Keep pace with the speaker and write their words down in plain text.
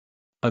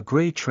A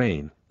grey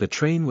train, the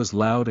train was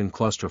loud and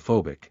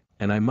claustrophobic,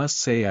 and I must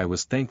say I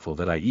was thankful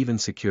that I even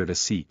secured a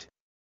seat.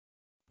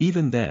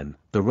 Even then,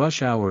 the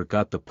rush hour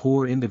got the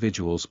poor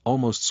individuals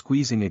almost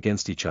squeezing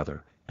against each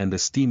other, and the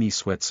steamy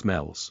sweat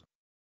smells.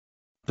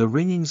 The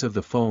ringings of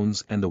the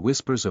phones and the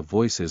whispers of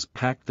voices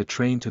packed the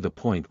train to the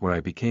point where I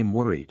became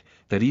worried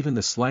that even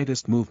the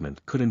slightest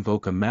movement could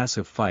invoke a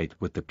massive fight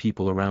with the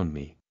people around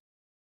me.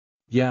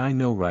 Yeah, I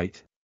know,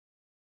 right?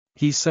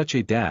 He's such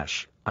a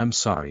dash. I'm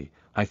sorry,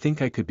 I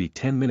think I could be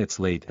 10 minutes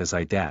late as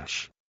I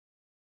dash.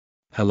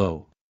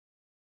 Hello?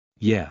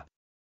 Yeah.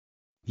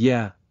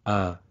 Yeah,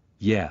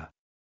 yeah.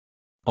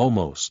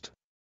 Almost.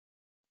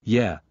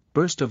 Yeah,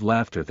 burst of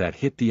laughter that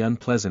hit the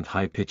unpleasant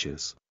high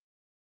pitches.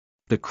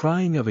 The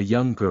crying of a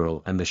young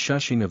girl and the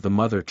shushing of the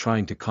mother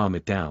trying to calm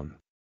it down.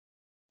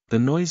 The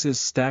noises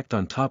stacked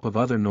on top of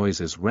other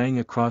noises rang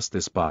across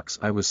this box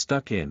I was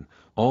stuck in,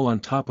 all on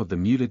top of the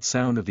muted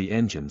sound of the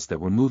engines that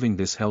were moving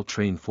this hell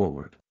train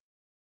forward.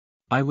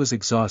 I was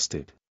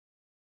exhausted.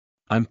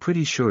 I'm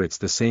pretty sure it's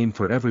the same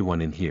for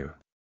everyone in here.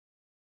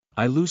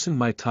 I loosened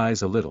my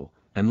ties a little,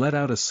 and let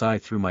out a sigh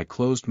through my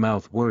closed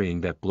mouth,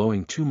 worrying that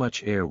blowing too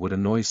much air would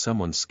annoy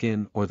someone's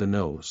skin or the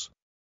nose.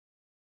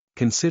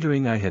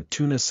 Considering I had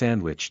tuna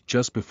sandwich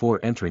just before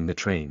entering the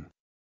train.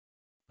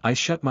 I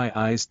shut my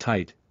eyes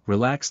tight,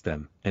 relaxed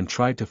them, and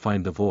tried to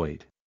find the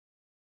void.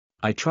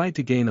 I tried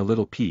to gain a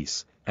little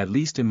peace, at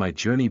least in my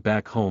journey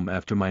back home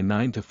after my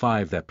 9 to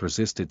 5 that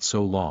persisted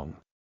so long.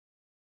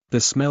 The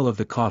smell of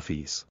the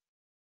coffees.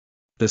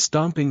 The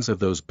stompings of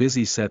those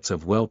busy sets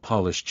of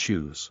well-polished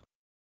shoes.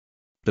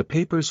 The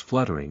papers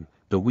fluttering,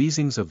 the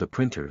wheezings of the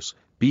printers,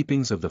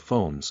 beepings of the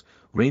phones,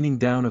 raining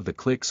down of the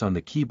clicks on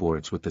the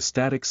keyboards with the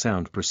static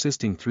sound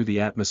persisting through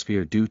the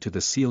atmosphere due to the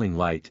ceiling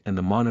light and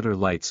the monitor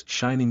lights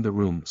shining the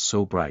room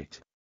so bright.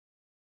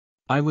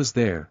 I was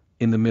there,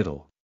 in the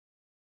middle.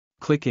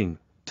 Clicking,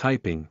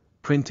 typing,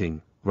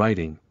 printing,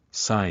 writing,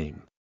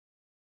 sighing.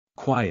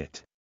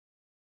 Quiet.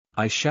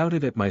 I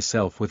shouted at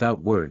myself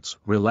without words,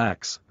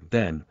 relax,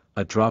 then,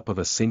 a drop of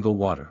a single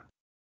water.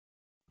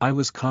 I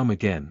was calm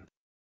again.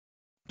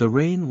 The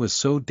rain was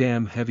so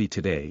damn heavy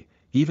today,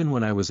 even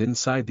when I was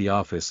inside the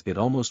office it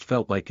almost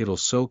felt like it'll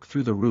soak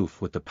through the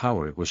roof with the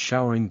power it was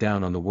showering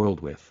down on the world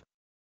with.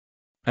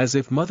 As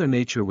if Mother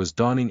Nature was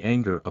dawning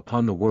anger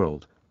upon the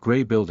world,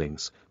 grey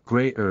buildings,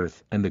 grey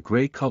earth and the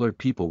grey-colored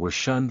people were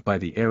shunned by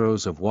the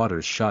arrows of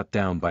waters shot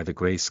down by the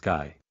grey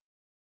sky.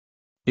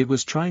 It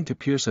was trying to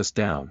pierce us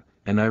down,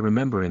 and I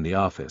remember in the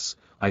office,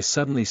 I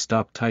suddenly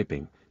stopped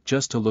typing,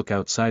 just to look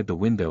outside the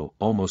window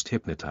almost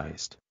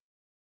hypnotized.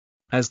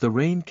 As the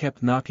rain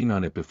kept knocking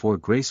on it before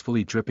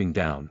gracefully dripping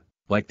down,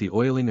 like the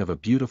oiling of a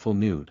beautiful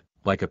nude,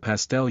 like a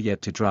pastel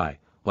yet to dry,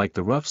 like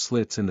the rough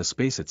slits in the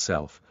space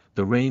itself,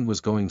 the rain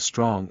was going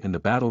strong and the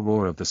battle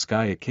roar of the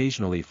sky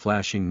occasionally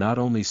flashing not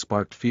only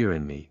sparked fear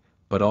in me,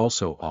 but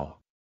also awe.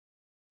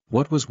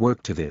 What was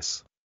work to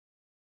this?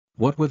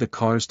 What were the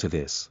cars to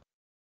this?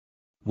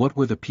 What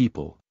were the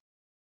people?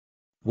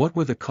 What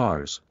were the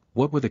cars,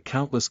 what were the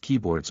countless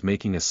keyboards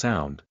making a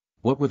sound,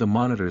 what were the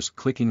monitors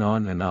clicking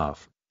on and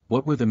off?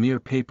 What were the mere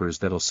papers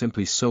that'll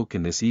simply soak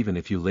in this even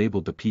if you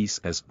labeled the piece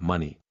as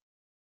money?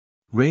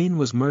 Rain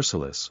was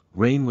merciless,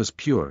 rain was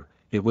pure,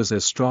 it was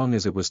as strong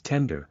as it was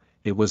tender,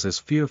 it was as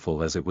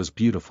fearful as it was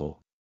beautiful.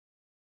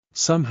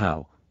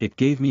 Somehow, it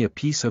gave me a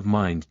peace of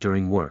mind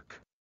during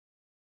work.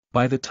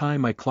 By the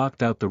time I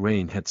clocked out the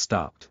rain had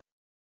stopped.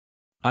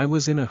 I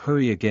was in a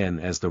hurry again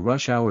as the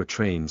rush hour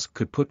trains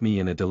could put me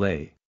in a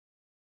delay.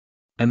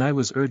 And I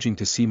was urging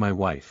to see my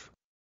wife.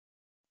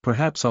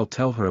 Perhaps I'll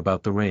tell her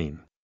about the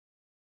rain.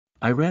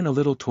 I ran a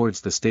little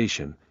towards the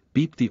station,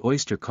 beeped the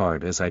Oyster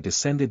card as I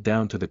descended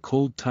down to the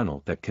cold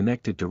tunnel that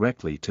connected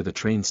directly to the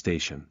train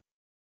station.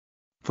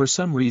 For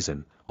some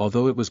reason,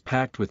 although it was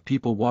packed with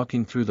people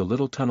walking through the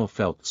little tunnel,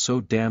 felt so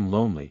damn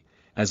lonely,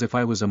 as if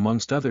I was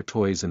amongst other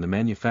toys in the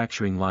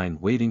manufacturing line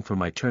waiting for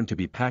my turn to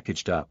be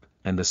packaged up,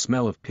 and the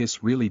smell of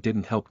piss really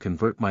didn't help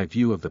convert my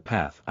view of the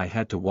path I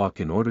had to walk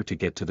in order to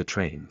get to the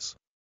trains.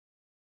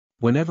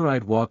 Whenever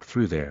I'd walk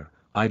through there,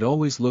 I'd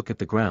always look at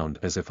the ground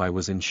as if I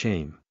was in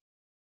shame.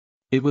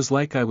 It was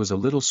like I was a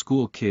little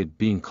school kid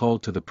being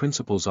called to the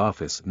principal's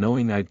office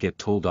knowing I'd get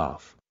told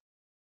off.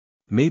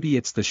 Maybe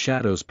it's the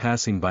shadows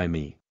passing by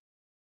me.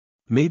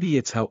 Maybe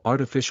it's how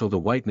artificial the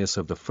whiteness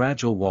of the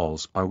fragile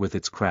walls are with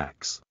its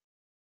cracks.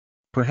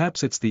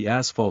 Perhaps it's the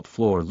asphalt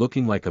floor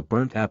looking like a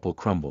burnt apple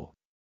crumble.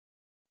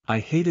 I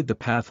hated the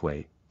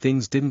pathway.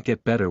 Things didn't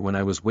get better when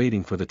I was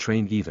waiting for the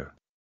train either.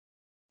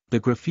 The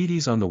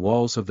graffitis on the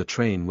walls of the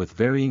train with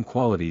varying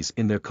qualities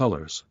in their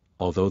colors,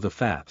 although the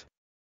fat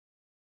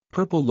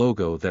purple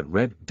logo that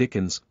read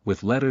Dickens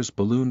with letters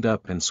ballooned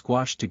up and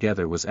squashed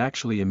together was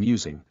actually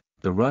amusing,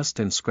 the rust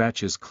and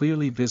scratches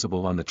clearly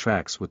visible on the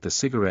tracks with the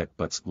cigarette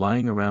butts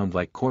lying around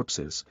like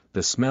corpses,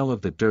 the smell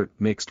of the dirt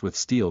mixed with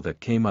steel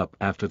that came up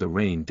after the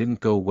rain didn't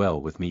go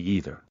well with me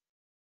either.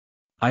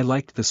 I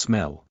liked the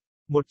smell.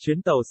 Một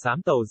chuyến tàu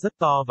xám tàu rất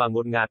to và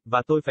ngột ngạt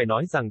và tôi phải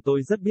nói rằng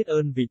tôi rất biết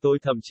ơn vì tôi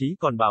thậm chí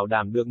còn bảo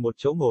đảm được một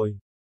chỗ ngồi.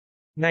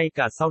 Ngay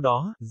cả sau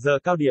đó, giờ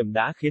cao điểm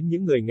đã khiến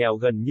những người nghèo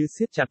gần như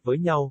siết chặt với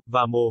nhau,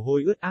 và mồ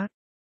hôi ướt át.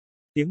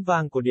 Tiếng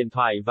vang của điện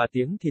thoại và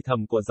tiếng thì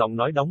thầm của giọng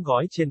nói đóng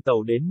gói trên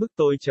tàu đến mức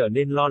tôi trở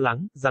nên lo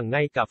lắng, rằng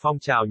ngay cả phong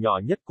trào nhỏ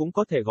nhất cũng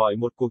có thể gọi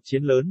một cuộc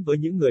chiến lớn với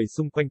những người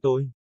xung quanh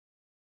tôi.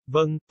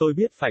 Vâng, tôi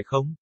biết phải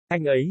không?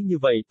 Anh ấy như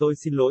vậy tôi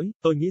xin lỗi,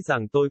 tôi nghĩ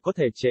rằng tôi có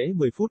thể trễ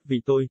 10 phút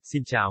vì tôi,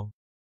 xin chào.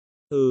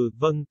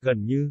 Vâng,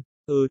 gần như.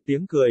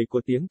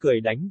 Tiếng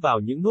cười đánh vào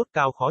những nốt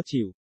cao khó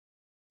chịu.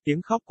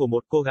 Tiếng khóc của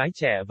một cô gái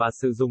trẻ và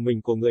sự rùng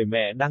mình của người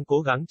mẹ đang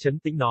cố gắng trấn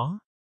tĩnh nó.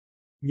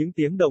 Những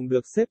tiếng động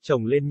được xếp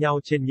chồng lên nhau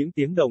trên những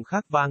tiếng động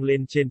khác vang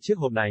lên trên chiếc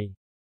hộp này.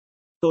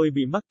 Tôi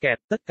bị mắc kẹt,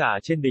 tất cả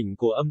trên đỉnh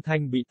của âm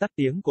thanh bị tắt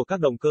tiếng của các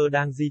động cơ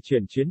đang di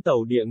chuyển chuyến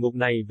tàu địa ngục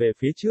này về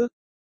phía trước.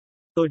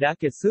 Tôi đã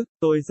kiệt sức,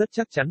 tôi rất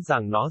chắc chắn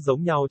rằng nó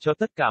giống nhau cho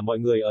tất cả mọi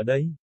người ở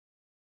đây.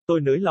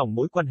 Tôi nới lỏng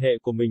mối quan hệ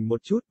của mình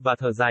một chút, và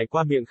thở dài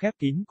qua miệng khép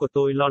kín của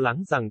tôi, lo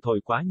lắng rằng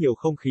thổi quá nhiều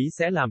không khí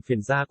sẽ làm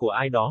phiền da của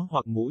ai đó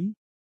hoặc mũi.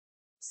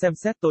 Xem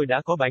xét tôi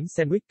đã có bánh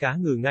sandwich cá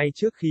ngừ ngay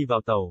trước khi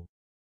vào tàu.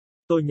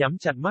 Tôi nhắm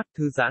chặt mắt,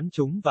 thư giãn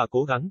chúng và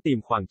cố gắng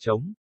tìm khoảng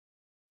trống.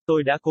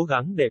 Tôi đã cố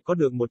gắng để có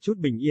được một chút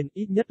bình yên,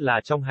 ít nhất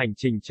là trong hành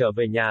trình trở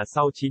về nhà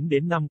sau 9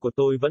 đến 5 của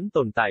tôi vẫn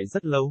tồn tại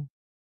rất lâu.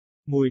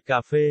 Mùi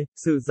cà phê,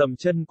 sự dậm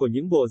chân của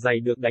những bộ giày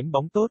được đánh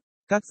bóng tốt,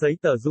 các giấy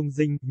tờ rung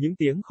rinh, những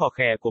tiếng khò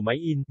khè của máy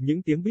in,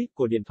 những tiếng bíp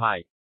của điện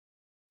thoại.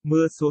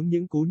 Mưa xuống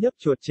những cú nhấp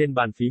chuột trên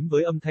bàn phím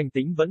với âm thanh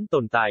tĩnh vẫn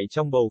tồn tại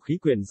trong bầu khí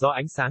quyển do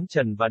ánh sáng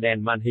trần và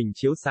đèn màn hình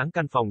chiếu sáng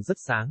căn phòng rất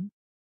sáng.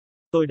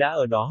 Tôi đã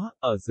ở đó,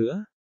 ở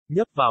giữa.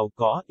 Nhấp vào,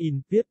 có,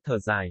 in, viết, thở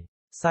dài.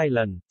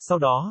 Silent. Sau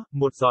đó,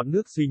 một giọt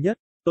nước duy nhất,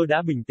 tôi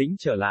đã bình tĩnh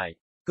trở lại.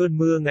 Cơn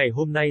mưa ngày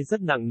hôm nay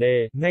rất nặng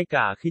nề, ngay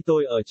cả khi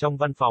tôi ở trong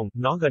văn phòng,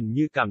 nó gần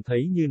như cảm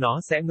thấy như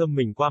nó sẽ ngâm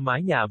mình qua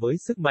mái nhà với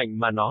sức mạnh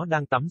mà nó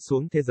đang tắm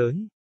xuống thế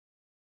giới.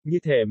 Như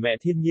thể mẹ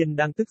thiên nhiên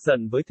đang tức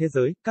giận với thế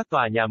giới, các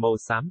tòa nhà màu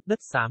xám, đất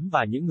xám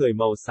và những người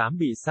màu xám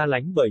bị xa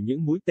lánh bởi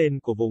những mũi tên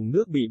của vùng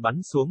nước bị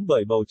bắn xuống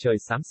bởi bầu trời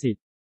xám xịt.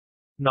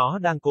 Nó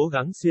đang cố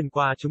gắng xuyên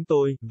qua chúng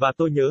tôi, và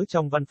tôi nhớ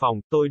trong văn phòng,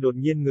 tôi đột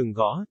nhiên ngừng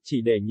gõ,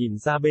 chỉ để nhìn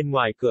ra bên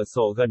ngoài cửa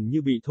sổ gần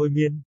như bị thôi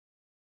miên.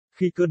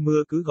 Khi cơn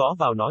mưa cứ gõ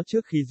vào nó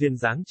trước khi duyên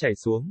dáng chảy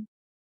xuống.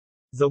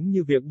 Giống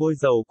như việc bôi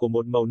dầu của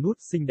một màu nút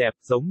xinh đẹp,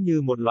 giống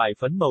như một loại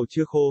phấn màu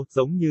chưa khô,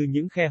 giống như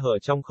những khe hở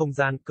trong không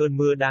gian, cơn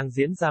mưa đang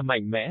diễn ra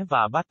mạnh mẽ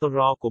và battle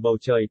roar của bầu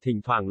trời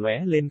thỉnh thoảng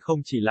lóe lên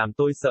không chỉ làm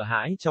tôi sợ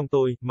hãi trong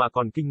tôi, mà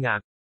còn kinh ngạc.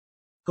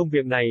 Công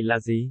việc này là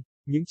gì?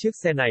 Những chiếc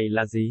xe này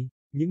là gì?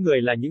 Những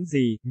người là những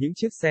gì? Những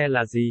chiếc xe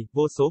là gì?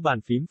 Vô số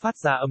bàn phím phát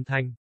ra âm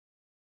thanh.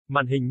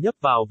 Màn hình nhấp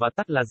vào và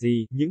tắt là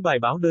gì? Những bài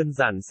báo đơn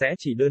giản sẽ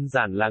chỉ đơn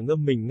giản là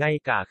ngâm mình ngay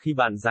cả khi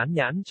bạn dán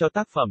nhãn cho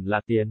tác phẩm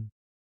là tiền.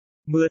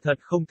 Mưa thật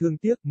không thương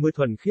tiếc, mưa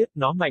thuần khiết,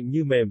 nó mạnh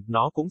như mềm,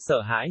 nó cũng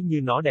sợ hãi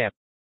như nó đẹp.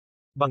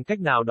 Bằng cách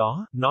nào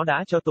đó, nó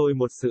đã cho tôi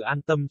một sự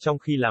an tâm trong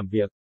khi làm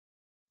việc.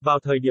 Vào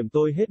thời điểm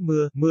tôi hết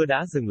mưa, mưa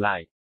đã dừng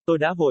lại. Tôi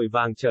đã vội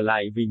vàng trở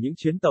lại vì những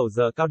chuyến tàu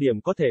giờ cao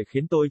điểm có thể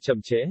khiến tôi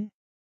chậm trễ.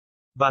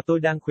 Và tôi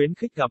đang khuyến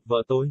khích gặp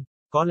vợ tôi.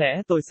 Có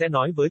lẽ tôi sẽ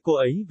nói với cô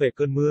ấy về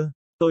cơn mưa.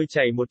 Tôi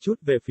chạy một chút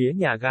về phía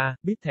nhà ga,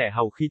 bít thẻ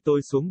hàu khi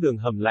tôi xuống đường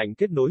hầm lạnh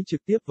kết nối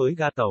trực tiếp với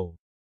ga tàu.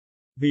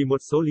 Vì một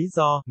số lý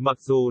do, mặc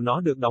dù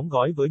nó được đóng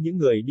gói với những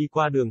người đi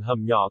qua đường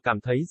hầm nhỏ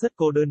cảm thấy rất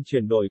cô đơn,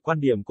 chuyển đổi quan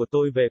điểm của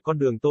tôi về con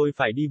đường tôi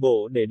phải đi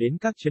bộ để đến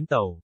các chuyến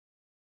tàu.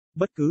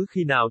 Bất cứ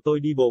khi nào tôi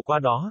đi bộ qua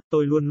đó,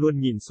 tôi luôn luôn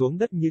nhìn xuống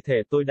đất như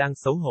thể tôi đang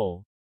xấu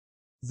hổ.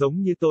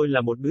 Giống như tôi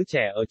là một đứa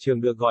trẻ ở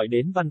trường được gọi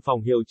đến văn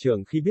phòng hiệu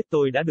trưởng khi biết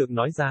tôi đã được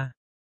nói ra.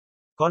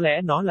 Có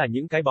lẽ nó là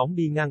những cái bóng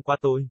đi ngang qua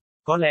tôi.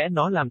 Có lẽ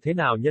nó làm thế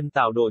nào nhân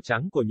tạo độ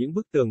trắng của những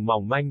bức tường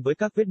mỏng manh với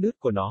các vết nứt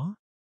của nó.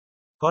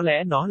 Có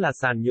lẽ nó là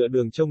sàn nhựa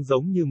đường trông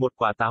giống như một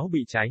quả táo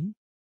bị cháy.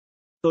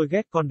 Tôi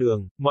ghét con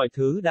đường, mọi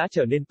thứ đã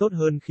trở nên tốt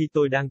hơn khi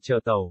tôi đang chờ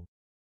tàu.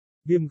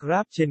 Viêm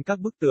grab trên các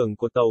bức tường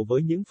của tàu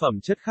với những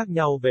phẩm chất khác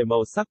nhau về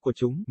màu sắc của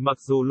chúng, mặc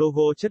dù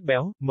logo chất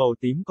béo, màu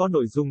tím có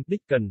nội dung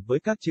đích cần với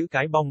các chữ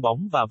cái bong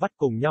bóng và vắt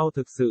cùng nhau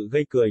thực sự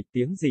gây cười,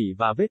 tiếng rỉ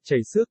và vết chảy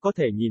xước có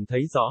thể nhìn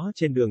thấy rõ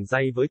trên đường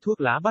ray với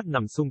thuốc lá bắt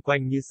nằm xung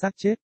quanh như xác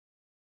chết.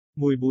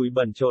 Mùi bụi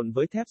bẩn trộn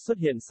với thép xuất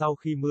hiện sau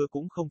khi mưa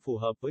cũng không phù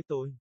hợp với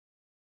tôi.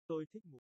 Tôi thích mùi